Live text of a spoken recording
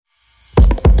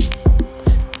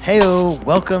Heyo,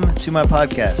 welcome to my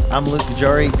podcast. I'm Luke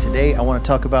Gajari. Today I want to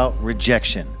talk about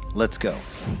rejection. Let's go.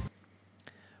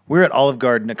 We were at Olive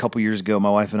Garden a couple years ago,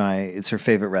 my wife and I. It's her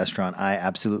favorite restaurant. I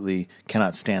absolutely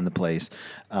cannot stand the place.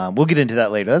 We'll get into that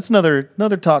later. That's another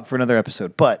talk for another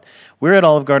episode. But we're at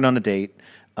Olive Garden on a date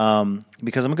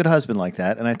because I'm a good husband like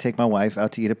that, and I take my wife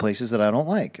out to eat at places that I don't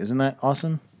like. Isn't that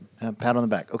awesome? Pat on the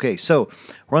back. Okay, so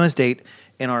we're on this date,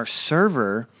 and our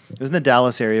server, it was in the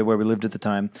Dallas area where we lived at the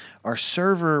time, our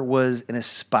server was an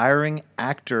aspiring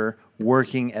actor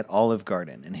working at Olive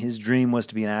Garden, and his dream was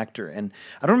to be an actor. And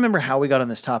I don't remember how we got on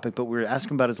this topic, but we were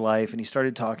asking about his life, and he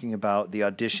started talking about the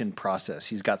audition process.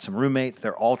 He's got some roommates.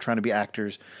 They're all trying to be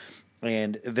actors,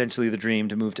 and eventually the dream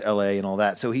to move to L.A. and all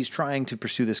that. So he's trying to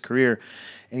pursue this career,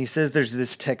 and he says there's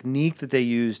this technique that they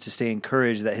use to stay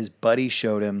encouraged that his buddy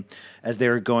showed him as they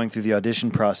were going through the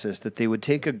audition process, that they would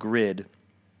take a grid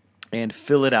and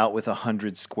fill it out with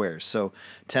 100 squares. So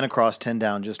 10 across, 10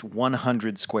 down, just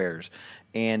 100 squares,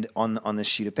 and on this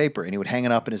sheet of paper. And he would hang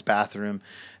it up in his bathroom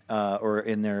or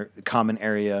in their common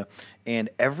area. And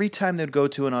every time they'd go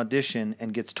to an audition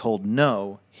and gets told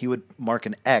no, he would mark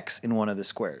an X in one of the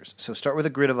squares. So start with a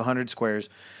grid of 100 squares.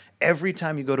 Every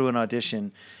time you go to an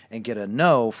audition and get a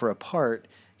no for a part,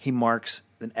 he marks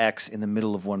an X in the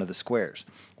middle of one of the squares.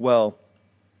 Well,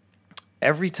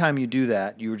 every time you do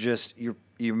that,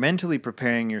 you're mentally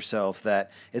preparing yourself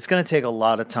that it's going to take a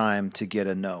lot of time to get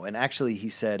a no. And actually, he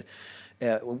said,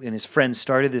 and his friend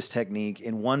started this technique,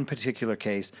 in one particular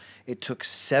case, it took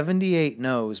 78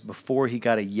 no's before he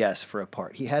got a yes for a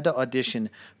part. He had to audition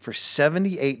for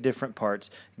 78 different parts,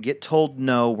 get told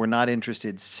no, we're not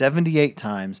interested 78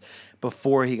 times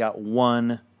before he got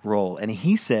one role. And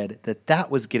he said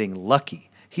that was getting lucky.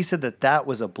 He said that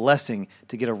was a blessing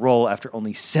to get a role after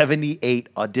only 78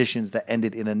 auditions that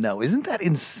ended in a no. Isn't that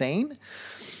insane?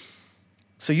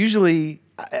 So usually,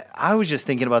 I was just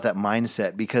thinking about that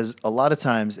mindset because a lot of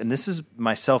times, and this is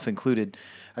myself included,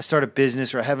 I start a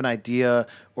business or I have an idea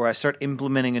or I start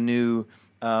implementing a new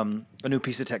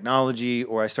piece of technology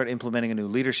or I start implementing a new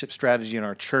leadership strategy in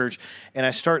our church, and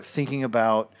I start thinking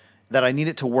about that I need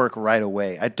it to work right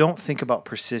away. I don't think about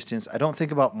persistence. I don't think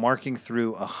about marking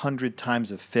through 100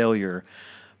 times of failure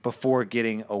before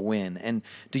getting a win. And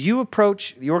do you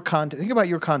approach your context? Think about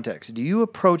your context. Do you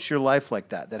approach your life like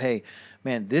that? That, hey,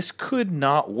 man, this could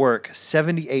not work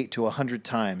 78 to 100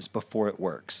 times before it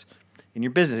works. In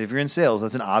your business, if you're in sales,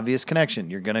 that's an obvious connection.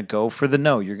 You're going to go for the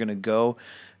no. You're going to go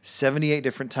 78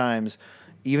 different times.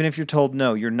 Even if you're told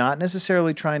no, you're not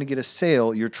necessarily trying to get a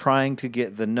sale. You're trying to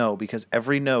get the no, because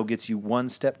every no gets you one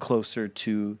step closer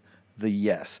to the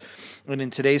yes. And in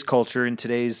today's culture, in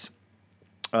today's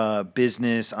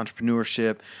business,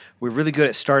 entrepreneurship, we're really good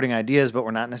at starting ideas, but we're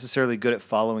not necessarily good at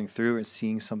following through and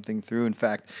seeing something through. In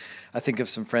fact, I think of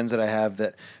some friends that I have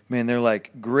that, man, they're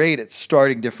like great at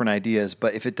starting different ideas,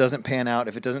 but if it doesn't pan out,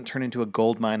 if it doesn't turn into a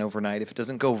gold mine overnight, if it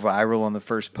doesn't go viral on the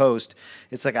first post,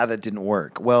 it's like, that didn't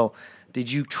work. Well, did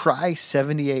you try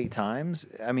 78 times?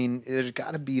 I mean, there's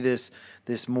got to be this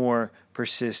more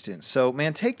persistence. So,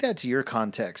 man, take that to your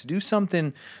context. Do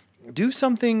something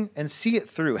and see it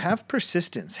through. Have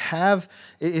persistence.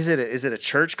 Is it a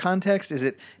church context? Is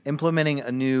it implementing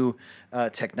a new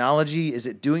technology? Is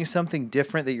it doing something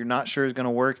different that you're not sure is going to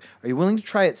work? Are you willing to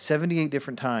try it 78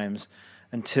 different times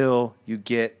until you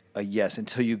get a yes,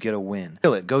 until you get a win?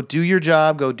 Go do your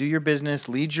job. Go do your business.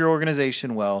 Lead your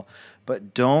organization well,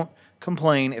 but don't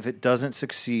complain if it doesn't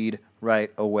succeed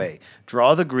right away.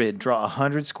 Draw the grid, draw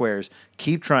 100 squares,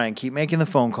 keep trying, keep making the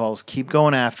phone calls, keep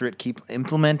going after it, keep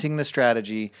implementing the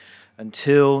strategy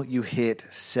until you hit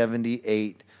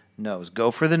 78 no's. Go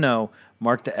for the no,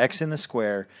 mark the X in the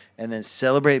square, and then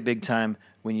celebrate big time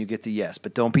when you get the yes.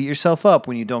 But don't beat yourself up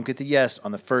when you don't get the yes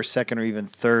on the first, second, or even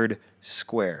third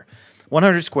square.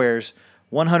 100 squares,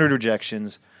 100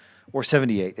 rejections, or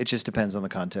 78. It just depends on the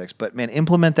context. But, man,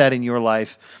 implement that in your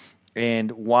life.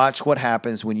 And watch what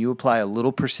happens when you apply a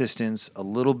little persistence, a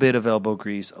little bit of elbow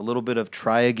grease, a little bit of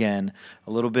try again,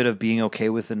 a little bit of being okay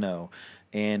with the no,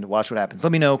 and watch what happens.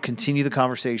 Let me know. Continue the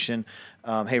conversation.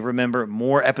 Hey, remember,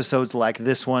 more episodes like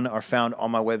this one are found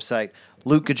on my website,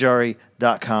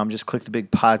 lukegajari.com. Just click the big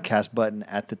podcast button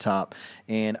at the top,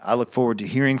 and I look forward to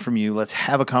hearing from you. Let's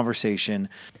have a conversation.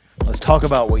 Let's talk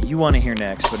about what you want to hear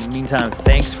next. But in the meantime,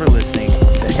 thanks for listening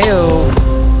to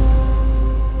Heyo.